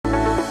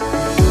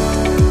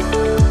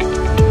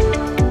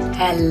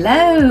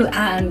Hello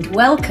and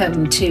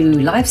welcome to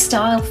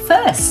Lifestyle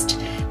First.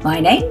 My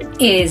name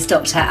is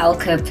Dr.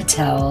 Alka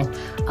Patel.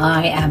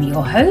 I am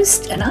your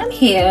host and I'm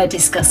here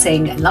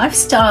discussing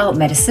lifestyle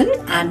medicine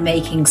and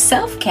making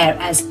self-care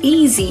as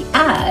easy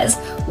as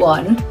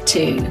 1,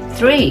 2,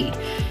 3.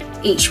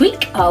 Each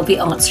week I'll be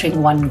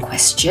answering one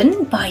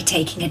question by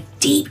taking a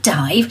deep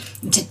dive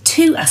into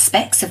 2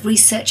 aspects of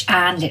research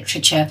and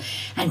literature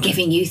and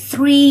giving you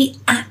 3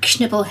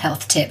 actionable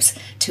health tips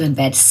to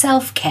embed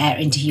self-care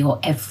into your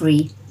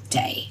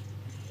everyday.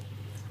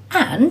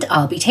 And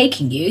I'll be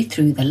taking you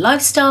through the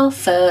Lifestyle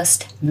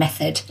First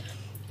method.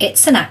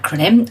 It's an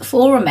acronym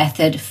for a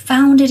method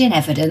founded in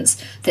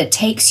evidence that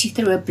takes you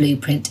through a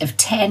blueprint of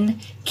 10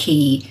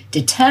 key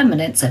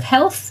determinants of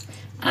health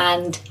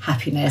and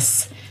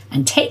happiness,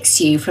 and takes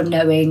you from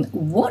knowing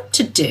what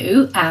to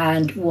do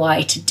and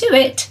why to do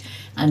it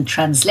and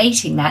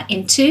translating that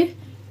into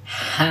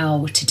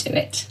how to do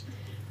it.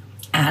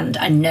 And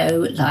I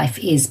know life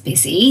is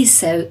busy,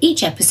 so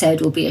each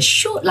episode will be a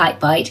short light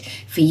bite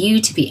for you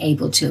to be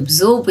able to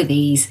absorb with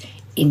ease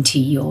into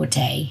your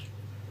day.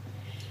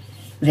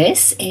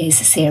 This is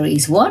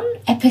Series 1,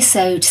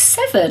 Episode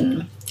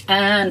 7,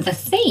 and the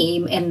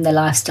theme in the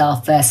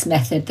Lifestyle First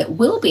method that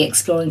we'll be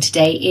exploring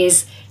today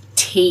is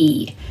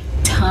T,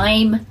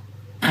 time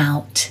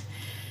out.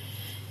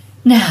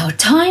 Now,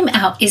 time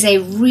out is a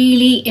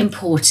really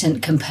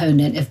important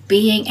component of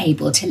being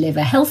able to live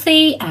a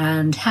healthy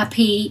and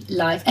happy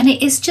life. And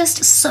it is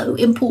just so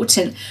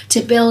important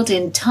to build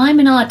in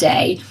time in our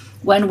day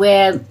when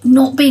we're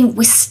not being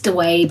whisked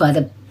away by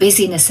the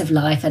busyness of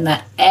life and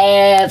that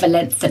ever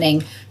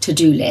lengthening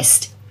to-do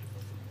list.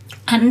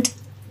 And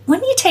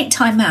when you take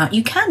time out,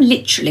 you can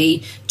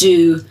literally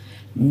do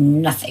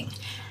nothing.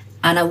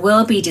 And I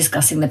will be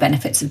discussing the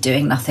benefits of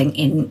doing nothing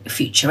in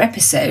future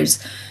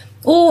episodes.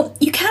 Or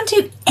you can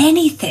do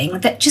anything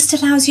that just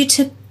allows you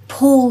to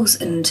pause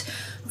and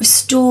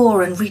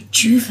restore and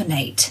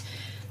rejuvenate.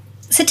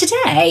 So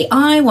today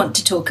I want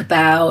to talk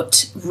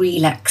about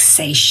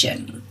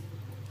relaxation.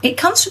 It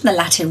comes from the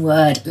Latin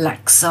word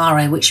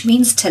laxare, which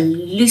means to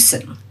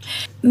loosen.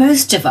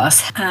 Most of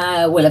us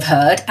will have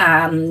heard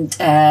and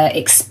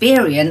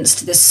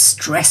experienced the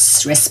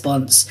stress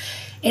response.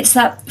 It's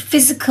that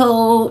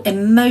physical,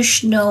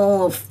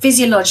 emotional,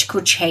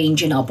 physiological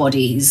change in our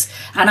bodies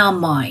and our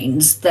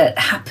minds that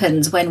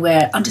happens when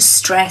we're under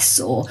stress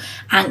or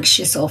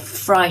anxious or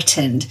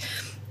frightened.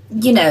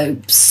 You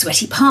know,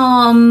 sweaty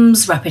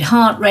palms, rapid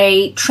heart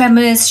rate,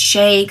 tremors,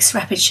 shakes,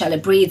 rapid shallow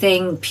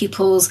breathing,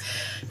 pupils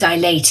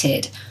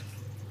dilated.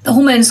 The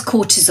hormones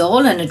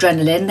cortisol and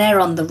adrenaline, they're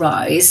on the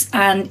rise,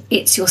 and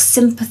it's your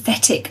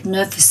sympathetic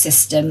nervous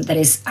system that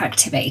is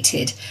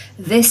activated.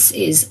 This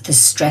is the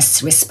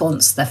stress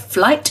response, the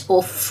flight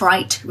or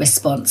fright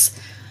response.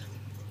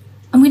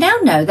 And we now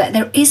know that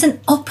there is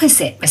an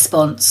opposite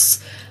response.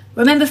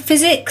 Remember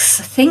physics?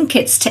 I think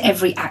it's to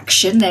every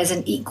action there's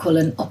an equal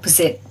and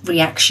opposite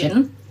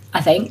reaction,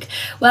 I think.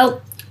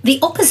 Well, the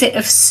opposite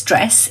of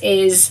stress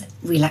is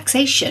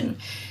relaxation.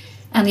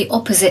 And the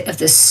opposite of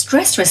the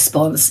stress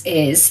response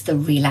is the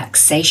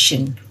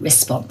relaxation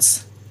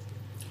response.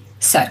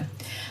 So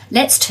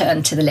let's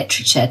turn to the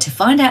literature to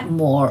find out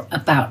more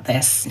about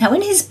this. Now,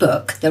 in his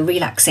book, The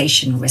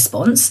Relaxation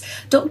Response,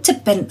 Dr.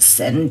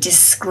 Benson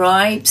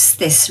describes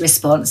this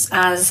response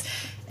as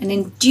an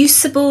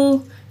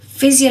inducible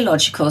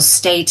physiological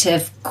state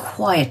of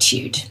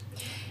quietude.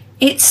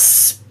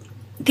 It's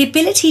the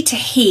ability to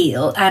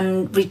heal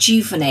and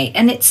rejuvenate,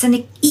 and it's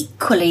an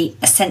equally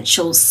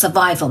essential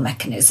survival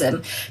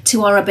mechanism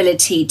to our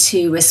ability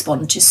to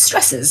respond to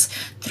stresses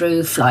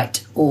through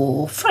flight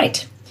or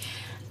fright.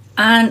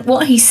 And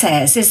what he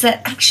says is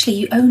that actually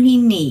you only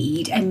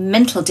need a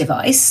mental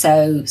device,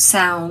 so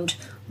sound,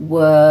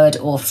 word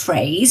or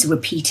phrase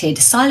repeated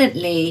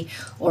silently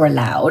or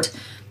aloud,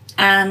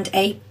 and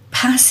a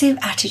passive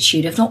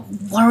attitude of not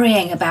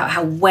worrying about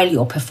how well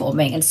you're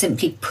performing and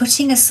simply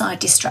putting aside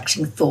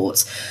distracting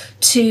thoughts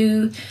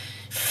to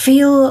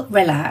feel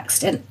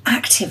relaxed and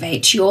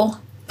activate your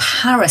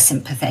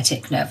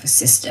parasympathetic nervous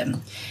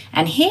system.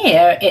 And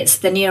here it's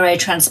the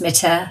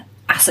neurotransmitter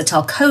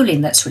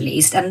acetylcholine that's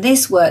released, and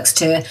this works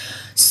to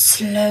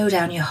slow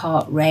down your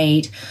heart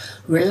rate,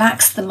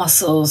 relax the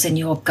muscles in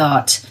your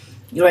gut.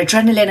 Your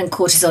adrenaline and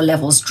cortisol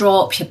levels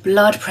drop, your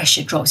blood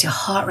pressure drops, your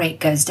heart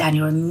rate goes down,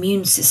 your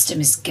immune system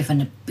is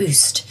given a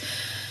boost.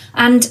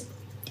 And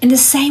in the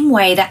same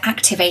way that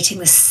activating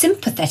the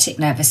sympathetic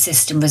nervous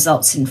system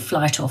results in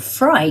flight or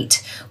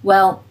fright,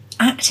 well,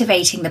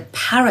 activating the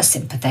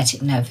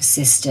parasympathetic nervous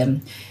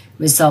system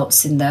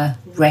results in the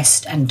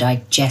rest and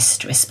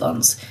digest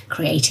response,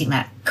 creating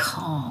that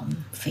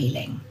calm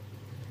feeling.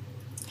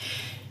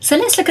 So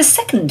let's look at a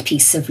second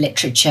piece of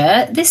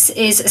literature. This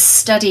is a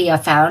study I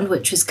found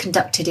which was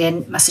conducted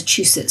in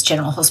Massachusetts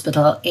General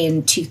Hospital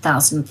in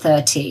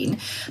 2013,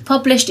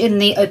 published in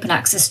the Open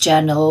Access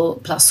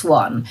Journal PLOS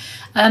ONE.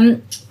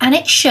 And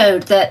it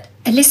showed that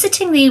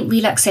eliciting the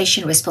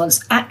relaxation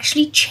response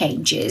actually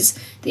changes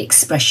the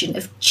expression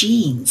of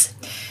genes.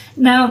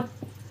 Now,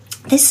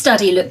 This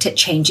study looked at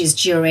changes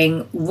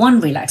during one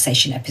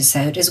relaxation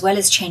episode as well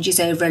as changes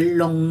over a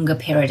longer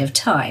period of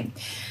time.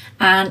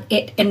 And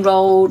it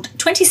enrolled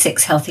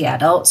 26 healthy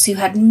adults who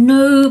had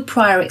no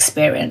prior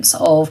experience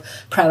of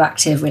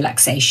proactive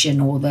relaxation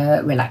or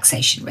the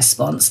relaxation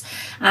response.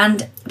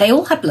 And they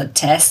all had blood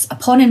tests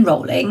upon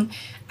enrolling,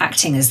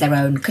 acting as their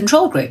own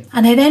control group.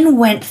 And they then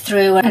went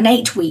through an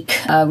 8-week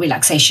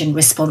relaxation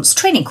response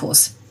training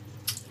course.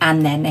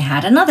 And then they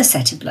had another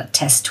set of blood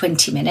tests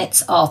 20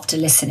 minutes after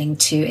listening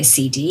to a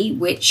CD,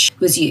 which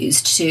was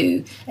used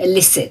to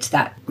elicit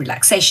that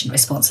relaxation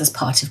response as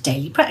part of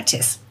daily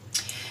practice.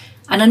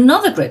 And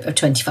another group of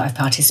 25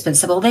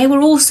 participants, well, they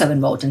were also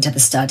enrolled into the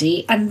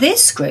study. And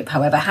this group,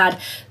 however, had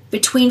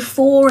between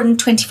 4 and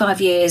 25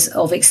 years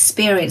of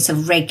experience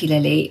of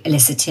regularly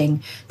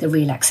eliciting the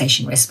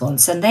relaxation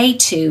response. And they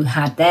too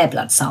had their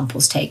blood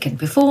samples taken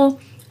before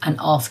and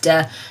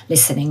after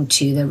listening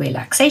to the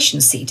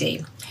relaxation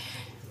CD.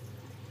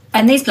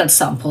 And these blood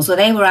samples, well,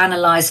 they were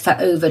analysed for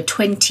over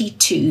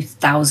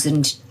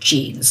 22,000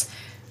 genes.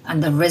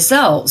 And the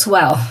results,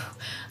 well,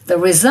 the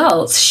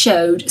results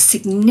showed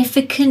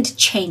significant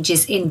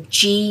changes in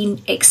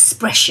gene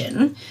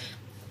expression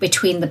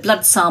between the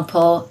blood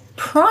sample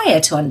prior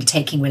to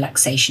undertaking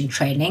relaxation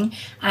training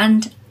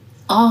and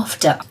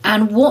after.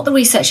 And what the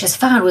researchers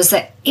found was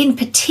that in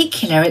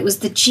particular, it was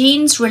the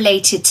genes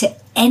related to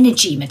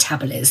energy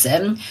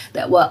metabolism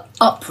that were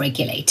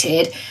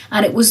upregulated,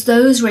 and it was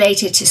those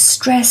related to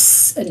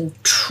stress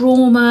and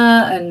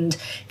trauma and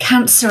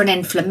cancer and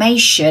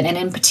inflammation, and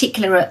in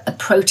particular a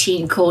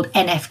protein called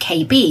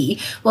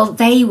NF-κB, well,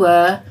 they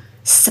were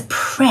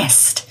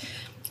suppressed.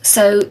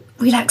 So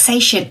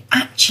relaxation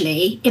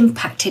actually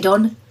impacted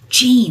on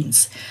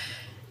genes.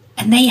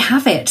 And there you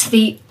have it,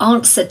 the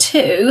answer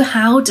to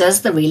how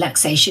does the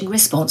relaxation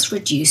response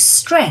reduce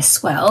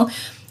stress? Well,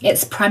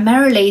 it's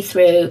primarily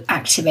through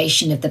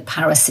activation of the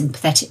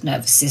parasympathetic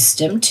nervous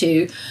system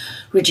to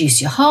reduce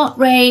your heart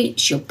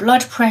rate, your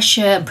blood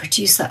pressure, and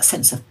produce that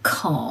sense of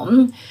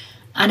calm.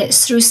 And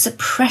it's through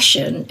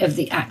suppression of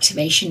the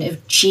activation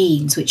of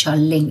genes which are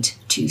linked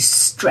to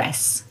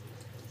stress.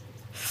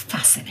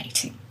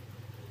 Fascinating.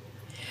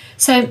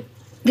 So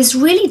this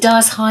really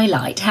does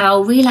highlight how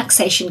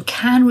relaxation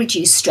can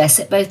reduce stress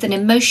at both an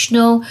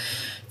emotional,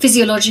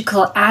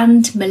 physiological,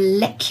 and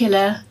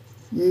molecular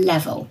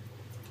level.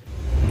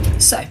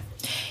 So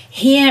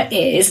here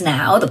is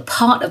now the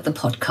part of the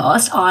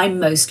podcast I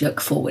most look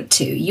forward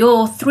to.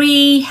 Your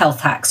 3 health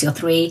hacks, your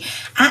 3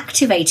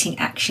 activating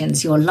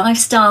actions, your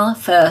lifestyle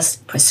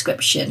first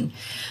prescription.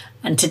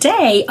 And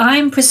today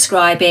I'm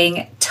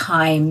prescribing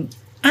time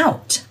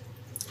out.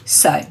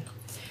 So,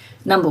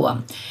 number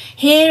 1,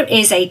 here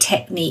is a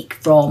technique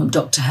from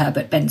Dr.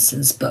 Herbert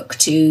Benson's book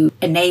to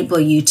enable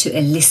you to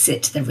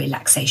elicit the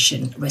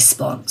relaxation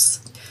response.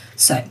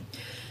 So,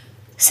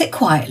 sit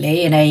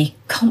quietly in a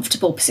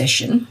comfortable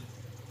position,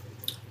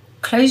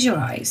 close your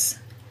eyes,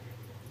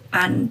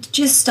 and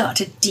just start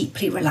to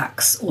deeply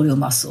relax all your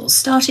muscles.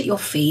 Start at your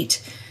feet,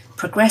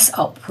 progress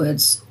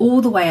upwards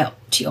all the way up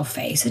to your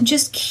face, and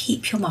just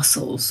keep your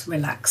muscles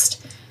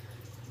relaxed.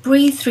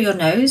 Breathe through your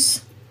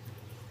nose,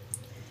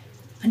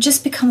 and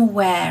just become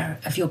aware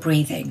of your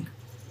breathing.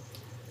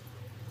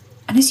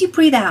 And as you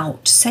breathe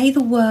out, say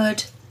the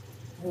word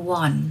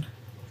 1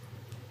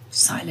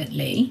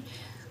 silently,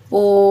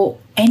 or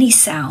any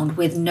sound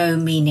with no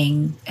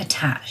meaning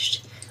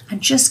attached, and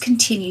just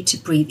continue to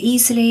breathe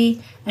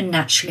easily and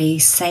naturally,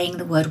 saying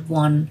the word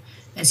 1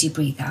 as you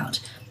breathe out.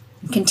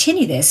 And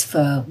continue this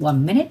for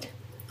 1 minute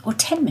or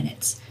 10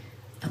 minutes.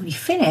 And when you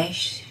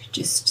finish,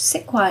 just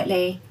sit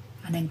quietly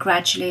and then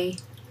gradually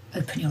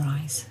open your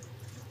eyes.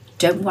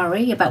 Don't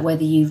worry about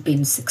whether you've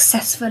been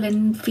successful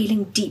in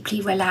feeling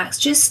deeply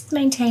relaxed. Just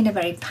maintain a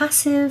very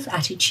passive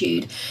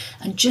attitude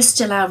and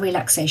just allow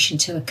relaxation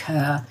to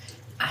occur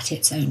at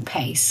its own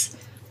pace.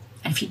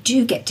 And if you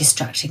do get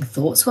distracting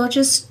thoughts, well,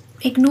 just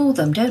ignore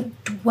them.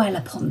 Don't dwell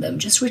upon them.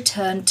 Just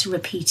return to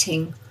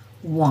repeating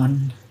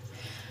 1.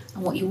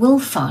 And what you will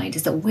find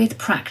is that with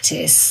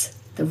practice,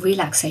 the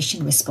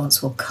relaxation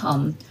response will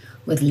come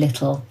with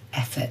little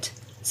effort.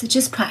 So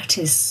just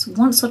practice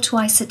once or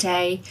twice a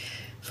day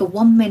for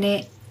 1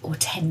 minute or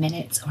 10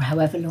 minutes or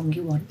however long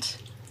you want.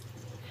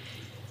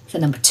 So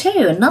number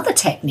 2, another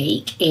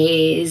technique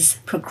is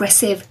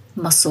progressive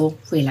muscle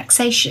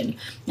relaxation.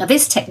 Now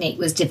this technique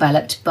was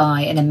developed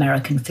by an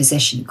American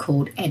physician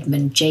called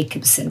Edmund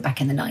Jacobson back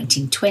in the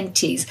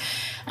 1920s,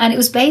 and it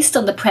was based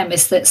on the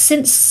premise that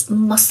since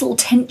muscle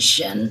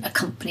tension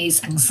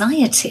accompanies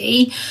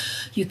anxiety,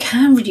 you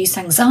can reduce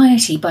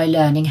anxiety by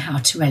learning how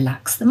to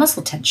relax the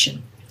muscle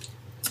tension.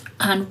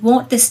 And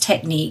what this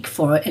technique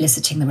for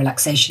eliciting the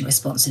relaxation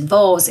response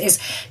involves is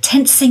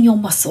tensing your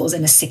muscles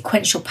in a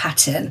sequential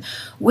pattern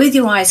with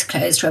your eyes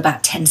closed for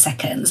about 10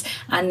 seconds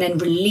and then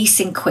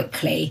releasing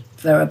quickly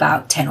for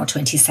about 10 or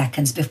 20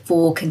 seconds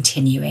before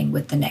continuing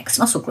with the next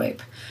muscle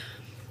group.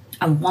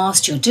 And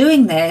whilst you're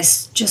doing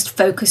this, just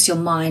focus your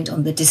mind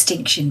on the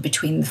distinction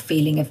between the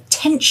feeling of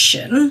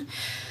tension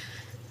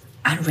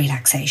and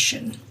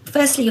relaxation.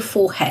 Firstly, your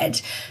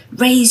forehead.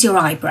 Raise your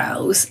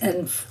eyebrows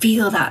and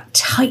feel that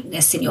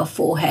tightness in your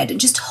forehead and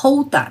just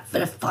hold that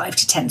for 5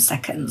 to 10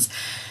 seconds.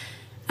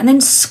 And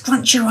then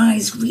scrunch your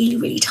eyes really,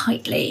 really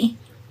tightly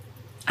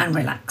and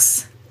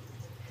relax.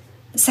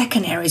 The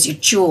second area is your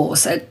jaw.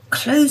 So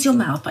close your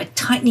mouth by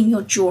tightening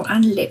your jaw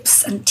and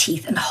lips and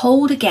teeth and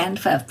hold again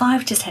for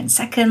 5 to 10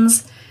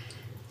 seconds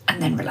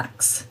and then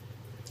relax.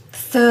 The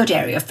third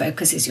area of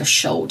focus is your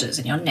shoulders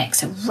and your neck.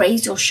 So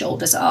raise your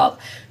shoulders up,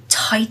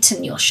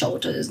 tighten your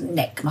shoulders,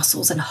 neck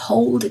muscles and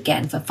hold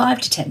again for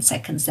 5 to 10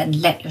 seconds,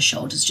 then let your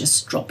shoulders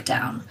just drop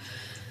down.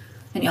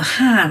 And your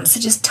hands, so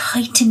just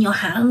tighten your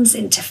hands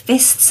into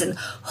fists and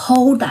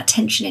hold that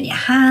tension in your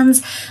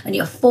hands and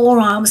your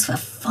forearms for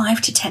 5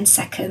 to 10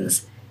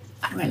 seconds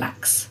and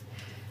relax.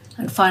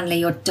 And finally,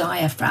 your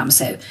diaphragm.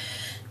 So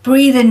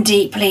breathe in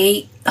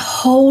deeply,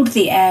 hold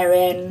the air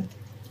in,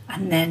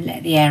 and then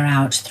let the air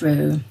out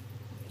through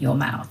your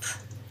mouth.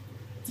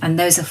 And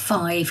those are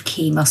 5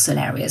 key muscle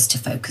areas to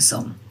focus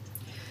on.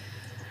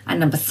 And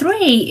number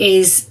 3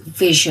 is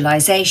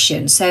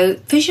visualization. So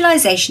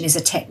visualization is a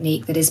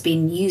technique that has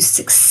been used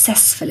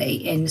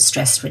successfully in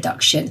stress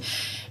reduction.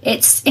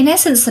 It's in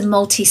essence a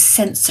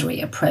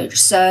multi-sensory approach.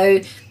 So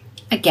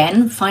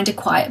again, find a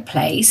quiet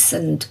place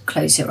and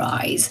close your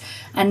eyes.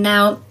 And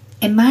now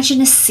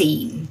imagine a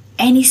scene,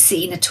 any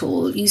scene at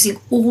all, using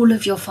all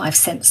of your 5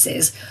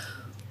 senses.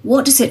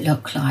 What does it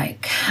look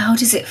like? How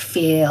does it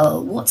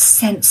feel? What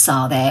scents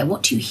are there?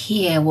 What do you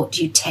hear? What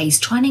do you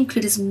taste? Try and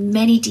include as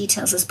many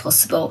details as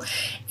possible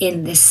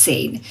in this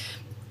scene.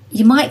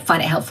 You might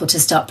find it helpful to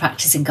start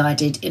practicing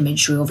guided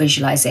imagery or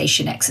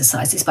visualization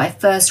exercises by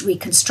first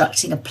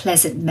reconstructing a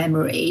pleasant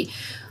memory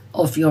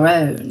of your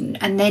own,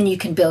 and then you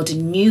can build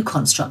new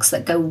constructs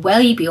that go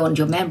way beyond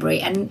your memory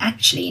and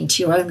actually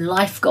into your own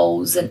life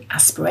goals and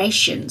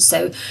aspirations.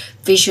 So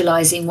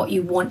visualizing what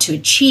you want to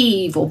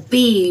achieve or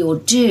be or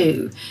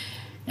do.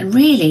 And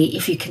really,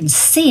 if you can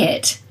see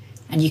it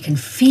and you can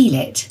feel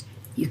it,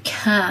 you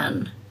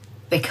can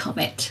become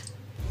it.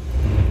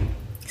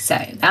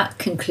 So that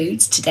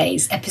concludes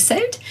today's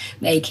episode,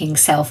 making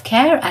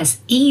self-care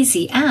as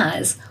easy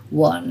as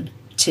 1,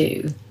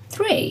 2,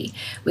 3,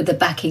 with the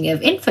backing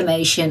of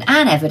information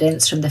and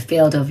evidence from the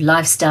field of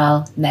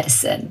lifestyle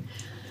medicine.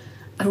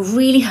 I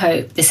really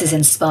hope this has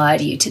inspired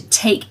you to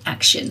take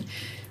action.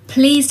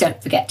 Please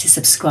don't forget to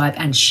subscribe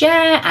and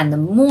share, and the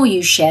more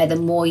you share, the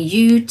more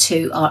you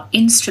too are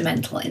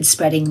instrumental in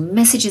spreading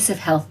messages of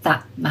health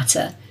that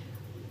matter.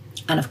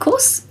 And of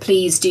course,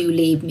 please do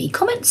leave me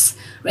comments,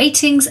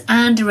 ratings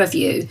and a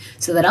review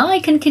so that I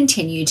can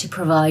continue to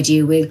provide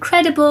you with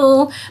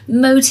credible,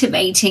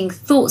 motivating,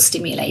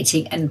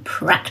 thought-stimulating and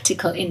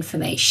practical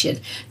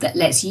information that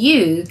lets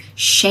you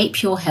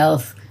shape your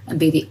health and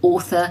be the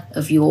author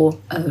of your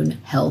own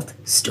health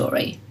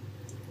story.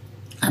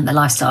 And the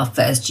Lifestyle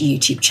First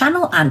YouTube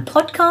channel and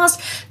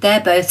podcast, they're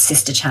both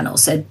sister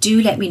channels. So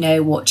do let me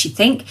know what you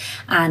think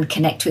and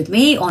connect with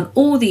me on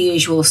all the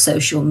usual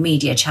social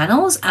media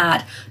channels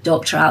at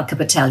Dr. Alka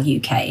Patel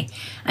UK.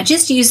 And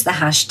just use the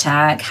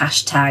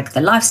hashtag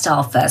the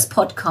Lifestyle First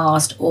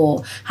podcast or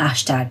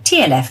hashtag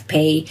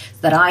TLFP so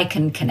that I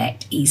can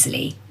connect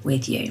easily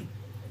with you.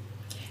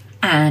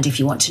 And if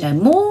you want to know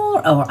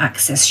more or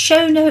access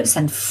show notes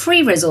and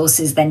free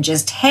resources, then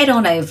just head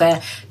on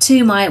over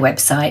to my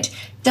website,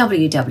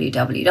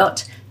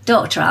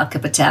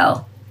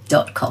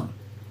 www.dralkapatel.com.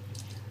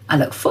 I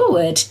look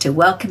forward to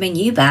welcoming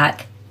you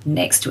back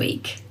next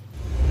week.